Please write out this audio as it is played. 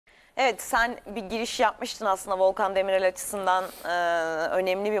Evet, sen bir giriş yapmıştın aslında Volkan Demirel açısından,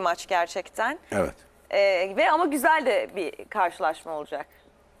 önemli bir maç gerçekten. Evet. Ve ama güzel de bir karşılaşma olacak.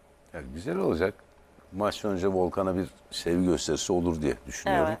 Yani güzel olacak. Maç önce Volkan'a bir sevgi gösterisi olur diye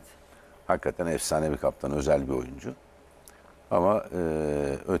düşünüyorum. Evet. Hakikaten efsane bir kaptan, özel bir oyuncu. Ama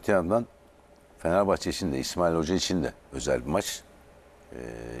öte yandan Fenerbahçe için de, İsmail Hoca için de özel bir maç.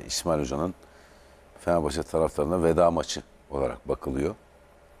 İsmail Hoca'nın Fenerbahçe taraftarına veda maçı olarak bakılıyor.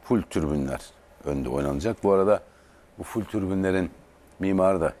 Full tribünler önde oynanacak. Bu arada bu full tribünlerin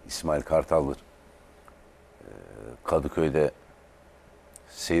mimarı da İsmail Kartal'dır. Kadıköy'de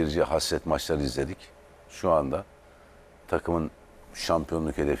seyirciye hasret maçları izledik. Şu anda takımın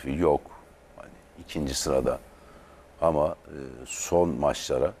şampiyonluk hedefi yok. Hani ikinci sırada. Ama son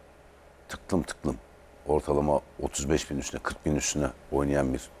maçlara tıklım tıklım ortalama 35 bin üstüne, 40 bin üstüne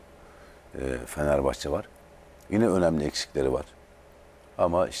oynayan bir Fenerbahçe var. Yine önemli eksikleri var.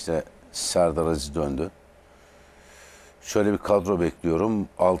 Ama işte Serdar Aziz döndü. Şöyle bir kadro bekliyorum.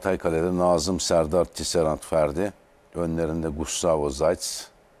 Altay Kale'de Nazım, Serdar, Tisserand, Ferdi. Önlerinde Gustavo Zayt.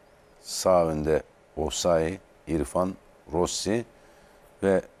 Sağ önde Osayi, İrfan, Rossi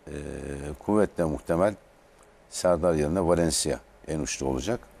ve kuvvetle muhtemel Serdar yerine Valencia en uçta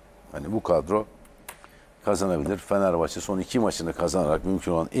olacak. Hani bu kadro kazanabilir. Fenerbahçe son 2 maçını kazanarak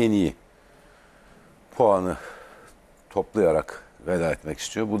mümkün olan en iyi puanı toplayarak veda etmek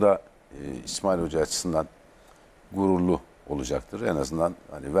istiyor. Bu da İsmail Hoca açısından gururlu olacaktır. En azından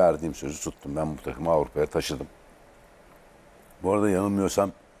hani verdiğim sözü tuttum. Ben bu takımı Avrupa'ya taşıdım. Bu arada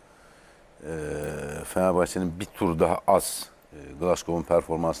yanılmıyorsam Fenerbahçe'nin bir tur daha az Glasgow'un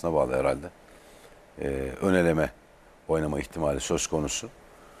performansına bağlı herhalde. Ön eleme oynama ihtimali söz konusu.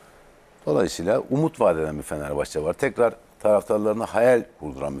 Dolayısıyla umut vaat eden bir Fenerbahçe var. Tekrar taraftarlarına hayal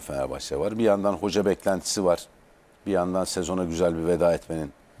kurduran bir Fenerbahçe var. Bir yandan hoca beklentisi var. Bir yandan sezona güzel bir veda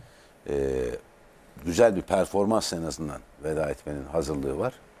etmenin, güzel bir performans en azından veda etmenin hazırlığı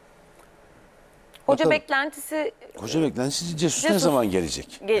var. Hoca beklentisi Jesus ne zaman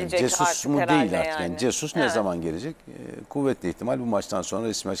gelecek? Gelecek Jesus artık mu herhalde değil artık. yani. Yani Jesus ne Evet. zaman gelecek? Kuvvetli ihtimal bu maçtan sonra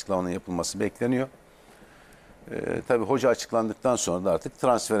resmi açıklamanın yapılması bekleniyor. Tabii hoca açıklandıktan sonra da artık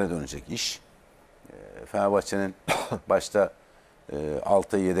transfere dönecek iş. Fenerbahçe'nin başta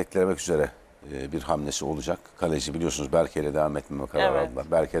Altay'ı yedeklemek üzere bir hamlesi olacak. Kaleci biliyorsunuz Berke ile devam etmeme kararı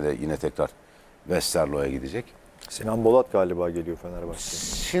aldılar. Berke de yine tekrar Westerlo'ya gidecek. Sinan Bolat galiba geliyor Fenerbahçe.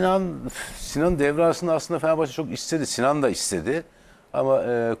 Sinan devre arasında aslında Fenerbahçe çok istedi. Sinan da istedi. Ama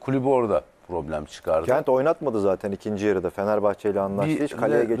kulübü orada problem çıkardı. Kent oynatmadı zaten ikinci yarıda. Fenerbahçe ile anlaştı. Hiç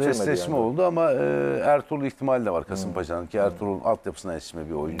kaleye geçirmedi. Resleşme yani. oldu ama Ertuğrul ihtimali de var Kasımpaşa'nın ki Ertuğrul altyapısına yetişme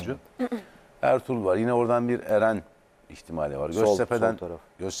bir oyuncu. Ertuğrul var. Yine oradan bir Eren ihtimali var.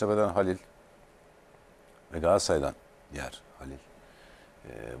 Göztepe'den Halil ve Galatasaray'dan diğer Halil.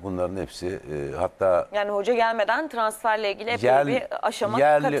 Bunların hepsi hatta yani hoca gelmeden transferle ilgili epey bir aşama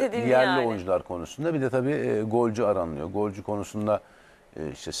kat edildi yerli yani. oyuncular konusunda bir de tabii golcü aranıyor. Golcü konusunda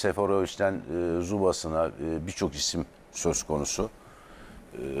işte Seferovic'den Zubas'ına birçok isim söz konusu.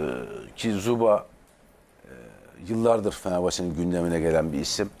 Ki Zuba yıllardır Fenerbahçe'nin gündemine gelen bir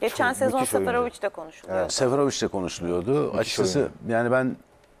isim. Geçen sezon müthiş oyuncu. Seferovic de konuşuluyor. Evet. Seferovic de konuşuluyordu. Açıkçası yani ben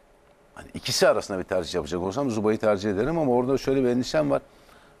hani ikisi arasında bir tercih yapacak olsam Zuba'yı tercih ederim ama orada şöyle bir endişem var.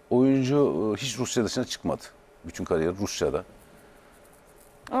 Oyuncu hiç Rusya dışına çıkmadı. Bütün kariyeri Rusya'da.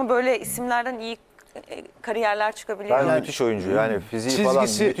 Ama böyle isimlerden iyi kariyerler çıkabiliyor. Ben müthiş oyuncu. Yani fiziği falan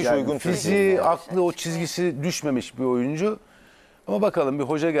müthiş yani uygun. fiziği, aklı, o çizgisi düşmemiş bir oyuncu. Ama bakalım bir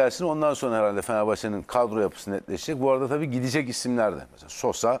hoca gelsin ondan sonra herhalde Fenerbahçe'nin kadro yapısı netleşecek. Bu arada tabii gidecek isimler de. Mesela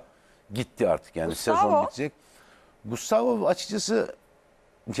Sosa gitti artık yani sezon bitecek. Gustavo açıkçası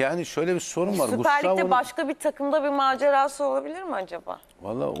yani şöyle bir sorun var. Süper Lig'de başka bir takımda bir macerası olabilir mi acaba?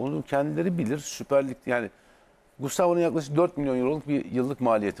 Valla onu kendileri bilir. Süper Lig yani Gustavo'nun yaklaşık 4 milyon euroluk bir yıllık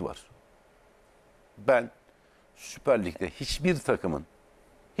maliyeti var. Ben Süper Lig'de hiçbir takımın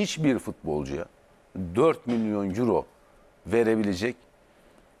hiçbir futbolcuya 4 milyon euro verebilecek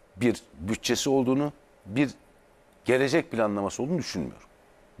bir bütçesi olduğunu, bir gelecek planlaması olduğunu düşünmüyorum.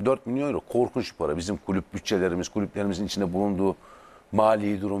 4 milyon euro korkunç bir para. Bizim kulüp bütçelerimiz, kulüplerimizin içinde bulunduğu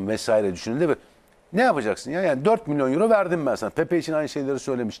mali durum vesaire düşünüldü ve ne yapacaksın ya? Yani 4 milyon euro verdim ben sana. Pepe için aynı şeyleri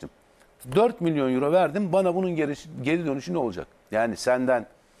söylemiştim. 4 milyon euro verdim. Bana bunun geri dönüşü ne olacak? Yani senden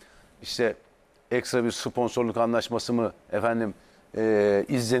işte ekstra bir sponsorluk anlaşması mı, efendim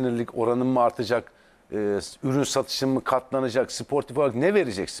izlenirlik oranın mı artacak, ürün satışın mı katlanacak, sportif olarak ne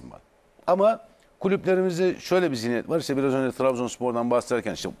vereceksin bana? Ama kulüplerimizde şöyle bir zihniyet var. İşte biraz önce Trabzonspor'dan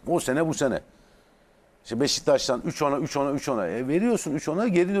bahsederken işte o sene bu sene. İşte Beşiktaş'tan 3-10'a veriyorsun 3-10'a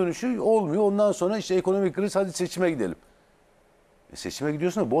geri dönüşü olmuyor. Ondan sonra işte ekonomik kriz hadi seçime gidelim. Seçime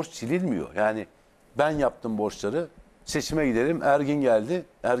gidiyorsun da borç silinmiyor. Yani ben yaptım borçları. Seçime gidelim. Ergin geldi.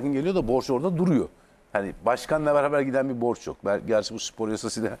 Ergin geliyor da borç orada duruyor. Hani başkanla beraber giden bir borç yok. Gerçi bu spor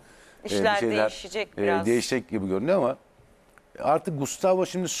yasasıyla İşler bir şeyler değişecek biraz. değişecek gibi görünüyor ama artık Gustavo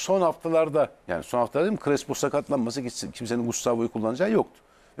şimdi son haftalarda, yani son haftalarda değil mi, Crespo sakatlanması kimsenin Gustavo'yu kullanacağı yoktu.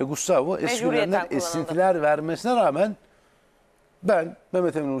 Ve Gustavo eski dönemler esintiler vermesine rağmen ben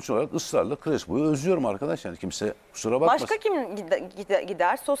Mehmet Emin Uluç olarak ısrarla Crespo'yu özlüyorum arkadaş. Yani kimse kusura bakmasın. Başka kim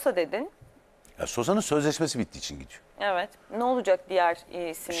gider? Sosa dedin. Ya Sosa'nın sözleşmesi bittiği için gidiyor. Evet. Ne olacak diğer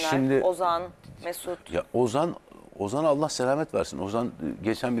isimler? Şimdi- Ozan, Mesut. Ya Ozan Allah selamet versin. Ozan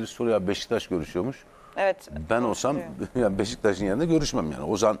geçen birisi soruyor ya, Beşiktaş görüşüyormuş. Evet. Ben olsam yani Beşiktaş'ın yanında görüşmem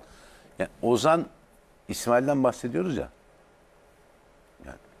yani. Ozan İsmail'den bahsediyoruz ya.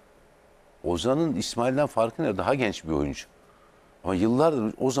 Yani Ozan'ın İsmail'den farkı ne? Daha genç bir oyuncu. Ama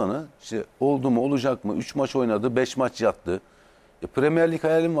yıllardır Ozan'ı işte oldu mu olacak mı? 3 maç oynadı, 5 maç yattı. Premier Lig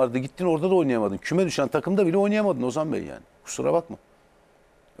hayalim vardı. Gittin orada da oynayamadın. Küme düşen takımda bile oynayamadın Ozan Bey yani. Kusura bakma.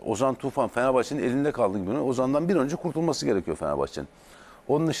 Ozan Tufan Fenerbahçe'nin elinde kaldı gibi. Ozan'dan bir önce kurtulması gerekiyor Fenerbahçe'nin.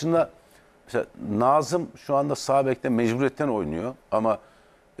 Onun dışında mesela Nazım şu anda sağ bekte mecburiyetten oynuyor ama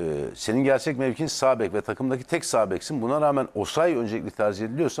senin gerçek mevkin sağ bek ve takımdaki tek sağ beksin. Buna rağmen Osay öncelikli tercih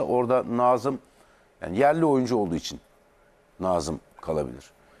ediliyorsa orada Nazım, yani yerli oyuncu olduğu için Nazım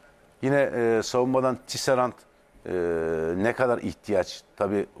kalabilir. Yine savunmadan Tisserand ne kadar ihtiyaç?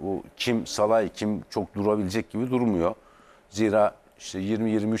 Tabii bu kim Salay, kim çok durabilecek gibi durmuyor. Zira işte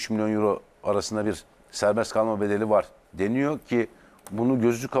 20-23 milyon euro arasında bir serbest kalma bedeli var deniyor ki bunu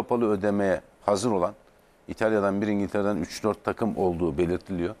gözü kapalı ödemeye hazır olan İtalya'dan bir, İngiltere'den 3-4 takım olduğu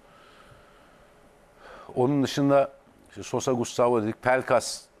belirtiliyor. Onun dışında işte Sosa, Gustavo dedik,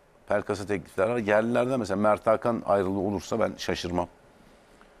 Pelkas'a teklifler var. Yerlilerden mesela Mert Hakan ayrılığı olursa ben şaşırmam.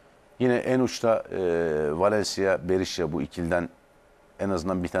 Yine en uçta Valencia, Berisha, bu ikiliden en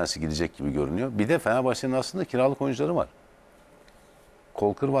azından bir tanesi gidecek gibi görünüyor. Bir de Fenerbahçe'nin aslında kiralık oyuncuları var.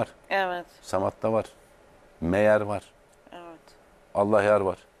 Kolkır var. Evet. Samatta var. Meyer var. Evet. Allahyar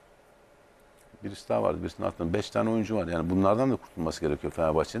var. Birisi daha vardı. Birisinin aklında 5 tane oyuncu var. Yani bunlardan da kurtulması gerekiyor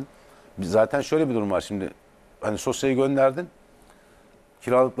Fenerbahçe'nin. Zaten şöyle bir durum var şimdi. Hani Sosa'yı gönderdin.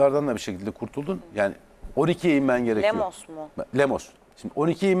 Kiralıklardan da bir şekilde kurtuldun. Yani 12'ye inmen gerekiyor. Lemos mu? Lemos. Şimdi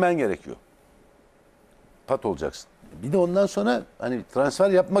 12'ye inmen gerekiyor. Pat olacaksın. Bir de ondan sonra hani transfer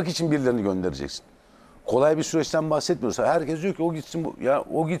yapmak için birilerini göndereceksin. Kolay bir süreçten bahsetmiyoruz. Herkes diyor ki o gitsin. Ya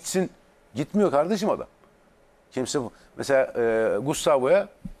o gitsin. Gitmiyor kardeşim adam. Kimse mesela Gustavo'ya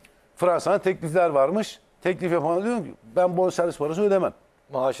Fransa'dan teklifler varmış. Teklif yapan diyor ki ben bonservis parası ödemem.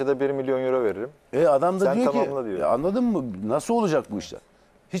 Maaşı da 1 milyon euro veririm. Adam da Sen diyor tamamla ki diyor. Anladın mı? Nasıl olacak bu işler?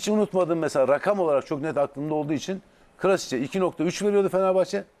 Hiç unutmadım mesela, rakam olarak çok net aklımda olduğu için Krasic'e 2.3 veriyordu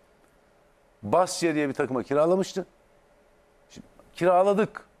Fenerbahçe. Basya diye bir takıma kiralamıştı. Şimdi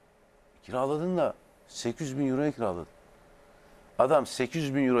kiraladık. Kiraladın da 800 bin euroya kiraladın. Adam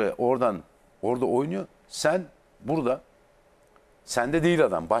 800 bin euroya orada oynuyor. Sen burada, sende değil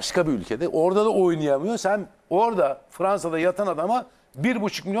adam, başka bir ülkede. Orada da oynayamıyor. Sen orada Fransa'da yatan adama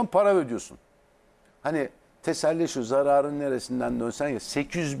 1,5 milyon para ödüyorsun. Hani teselli şu, zararın neresinden dönsen ya,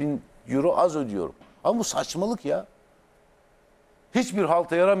 800 bin euro az ödüyorum. Ama bu saçmalık ya. Hiçbir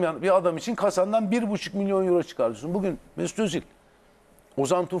halta yaramayan bir adam için kasandan 1,5 milyon euro çıkartıyorsun. Bugün Mesut Özil,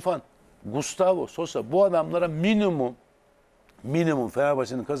 Ozan Tufan, Gustavo, Sosa, bu adamlara minimum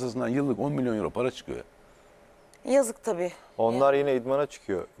Fenerbahçe'nin kasasından yıllık 10 milyon euro para çıkıyor. Yazık tabii. Onlar yine idmana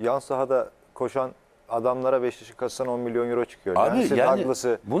çıkıyor. Yan sahada koşan adamlara Beşiktaş'ın kasasına 10 milyon euro çıkıyor. Abi Lens'in yani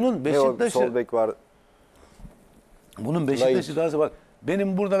Douglas'ı, bunun ne o Beşiktaş'ı, sol bek var. bunun Beşiktaş'ı daha bak.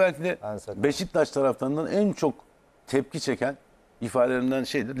 Benim burada belki de Beşiktaş taraftarından en çok tepki çeken ifadelerinden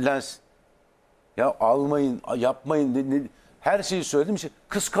şeydir. Lens. Ya almayın, yapmayın. Her şeyi söyledim.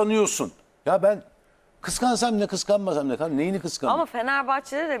 Kıskanıyorsun. Ya ben kıskansam ne, kıskanmasam ne? Neyini kıskandım? Ama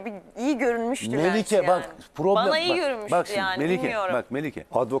Fenerbahçe'de de bir iyi görünmüştü Melike yani. bak problem. Bana iyi bak, görünmüştü bak şimdi, yani, Melike, bilmiyorum. bak Melike.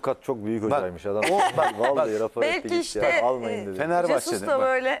 Advokat çok büyük hocaymış adam. bak, Vallahi rapor etti Belki gitti işte, ya. Almayın dedi. Fenerbahçe'de Jesus da bak,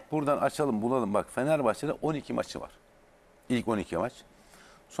 böyle. buradan açalım bulalım bak, Fenerbahçe'de 12 maçı var. İlk 12 maç.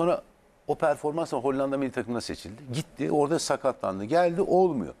 Sonra o performansla Hollanda milli takımına seçildi. Gitti orada sakatlandı. Geldi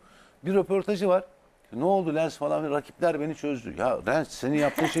olmuyor. Bir röportajı var. Ne oldu Lens falan, rakipler beni çözdü. Ya Lens, senin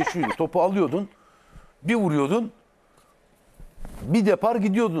yaptığın şey şuydu. Topu alıyordun. Bir vuruyordun. Bir depar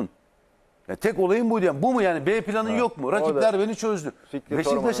gidiyordun. Ya tek olayın buydu yani. Bu mu yani? B planın yok mu? Rakipler beni çözdü.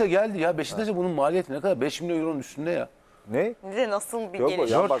 Beşiktaş'a geldi ya. Beşiktaş'a bunun maliyeti ne kadar? 5 milyon euronun üstünde ya. Ne? Bir de nasıl bir Yok,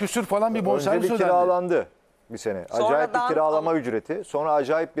 geliş. ya 4 bak, küsür falan bir bonservis Önce bir ödendi. kiralandı. bir sene. Acayip bir kiralama ücreti. Sonra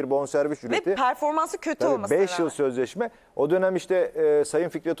acayip bir bonservis ücreti. Ve performansı kötü olması 5 yıl sözleşme. O dönem işte Sayın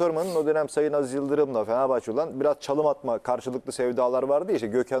Fikret Orman'ın o dönem Sayın Aziz Yıldırım'la Fenerbahçe olan biraz çalım atma karşılıklı sevdalar vardı ya. İşte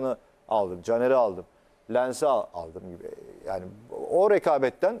Gökhan'ı aldım, Caner'i aldım, Lens'i aldım gibi. Yani o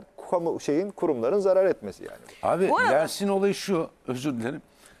rekabetten kurumların zarar etmesi yani. Abi arada- Lens'in olayı şu, özür dilerim.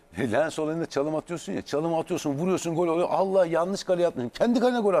 Lens olayında çalım atıyorsun ya, çalım atıyorsun, vuruyorsun, gol oluyor. Allah, yanlış kaleye attın. Kendi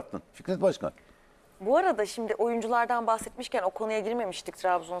kalene gol attın Fikret Başkan. Bu arada şimdi oyunculardan bahsetmişken o konuya girmemiştik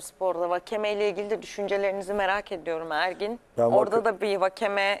Trabzonspor'da. Vakeme ile ilgili de düşüncelerinizi merak ediyorum Ergin. Orada da bir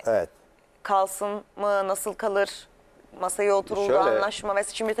Vakeme kalsın mı, nasıl kalır? Masaya oturuldu, anlaşma ve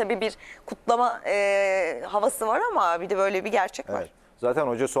şimdi tabii bir kutlama havası var ama bir de böyle bir gerçek var. Zaten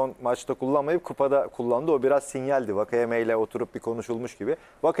hoca son maçta kullanmayıp kupada kullandı. O biraz sinyaldi. Vakayeme ile oturup bir konuşulmuş gibi.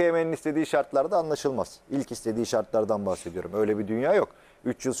 Vakayeme'nin istediği şartlarda anlaşılmaz. İlk istediği şartlardan bahsediyorum. Öyle bir dünya yok.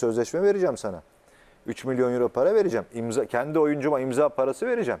 3 yıl sözleşme vereceğim sana. 3 milyon euro para vereceğim. Kendi oyuncuma imza parası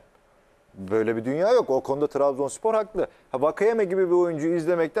vereceğim. Böyle bir dünya yok. O konuda Trabzonspor haklı. Vakayeme gibi bir oyuncuyu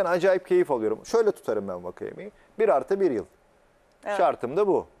izlemekten acayip keyif alıyorum. Şöyle tutarım ben Vakayeme'yi. 1+1 yıl. Evet. Şartım da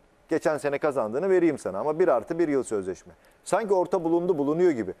bu. Geçen sene kazandığını vereyim sana ama 1+1 yıl sözleşme. Sanki orta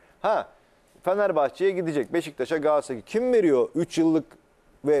bulunuyor gibi. Fenerbahçe'ye gidecek, Beşiktaş'a, Galatasaray'a. Kim veriyor 3 yıllık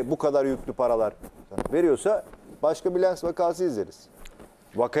ve bu kadar yüklü paralar? Veriyorsa başka bir Lens vakası izleriz.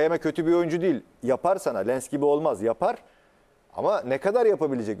 Vakayeme kötü bir oyuncu değil. Yapar sana. Lens gibi olmaz. Yapar. Ama ne kadar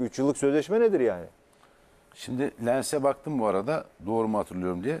yapabilecek? 3 yıllık sözleşme nedir yani? Şimdi Lens'e baktım bu arada, doğru mu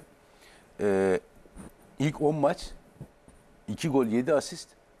hatırlıyorum diye. İlk 10 maç 2 gol 7 asist.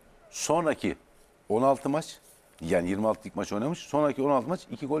 Sonraki 16 maç, yani 26'lık maç oynamış. Sonraki 16 maç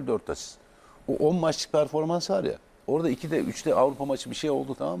 2 gol 4 asist. O 10 maçlık performans var ya. Orada 2'de 3'te Avrupa maçı bir şey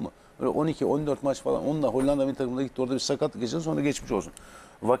oldu, tamam mı? Böyle 12-14 maç falan. Onunla Hollanda milli takımına gitti. Orada bir sakatlık yaşadı, sonra geçmiş olsun.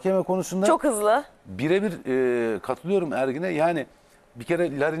 Vakeme konusunda Çok hızlı. birebir katılıyorum Ergin'e. Yani bir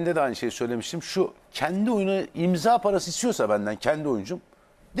kere Larin'de de aynı şeyi söylemiştim. Şu kendi oyunu imza parası istiyorsa benden, kendi oyuncum,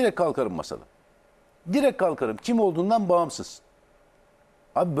 direkt kalkarım masada. Direkt kalkarım. Kim olduğundan bağımsız.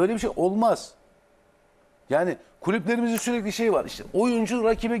 Abi böyle bir şey olmaz. Yani kulüplerimizde sürekli şey var. İşte oyuncu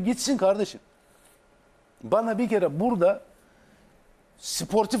rakibe gitsin kardeşim. Bana bir kere burada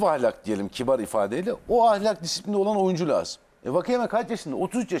sportif ahlak diyelim kibar ifadeyle, o ahlak disiplini olan oyuncu lazım. Vakayeme kaç yaşında?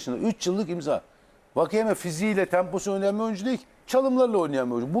 33 yaşında. 3 yıllık imza. Vakayeme fiziğiyle, temposu oynayan bir oyuncu değil. Çalımlarla oynayan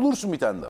bir oyuncu. Bulursun bir tane daha.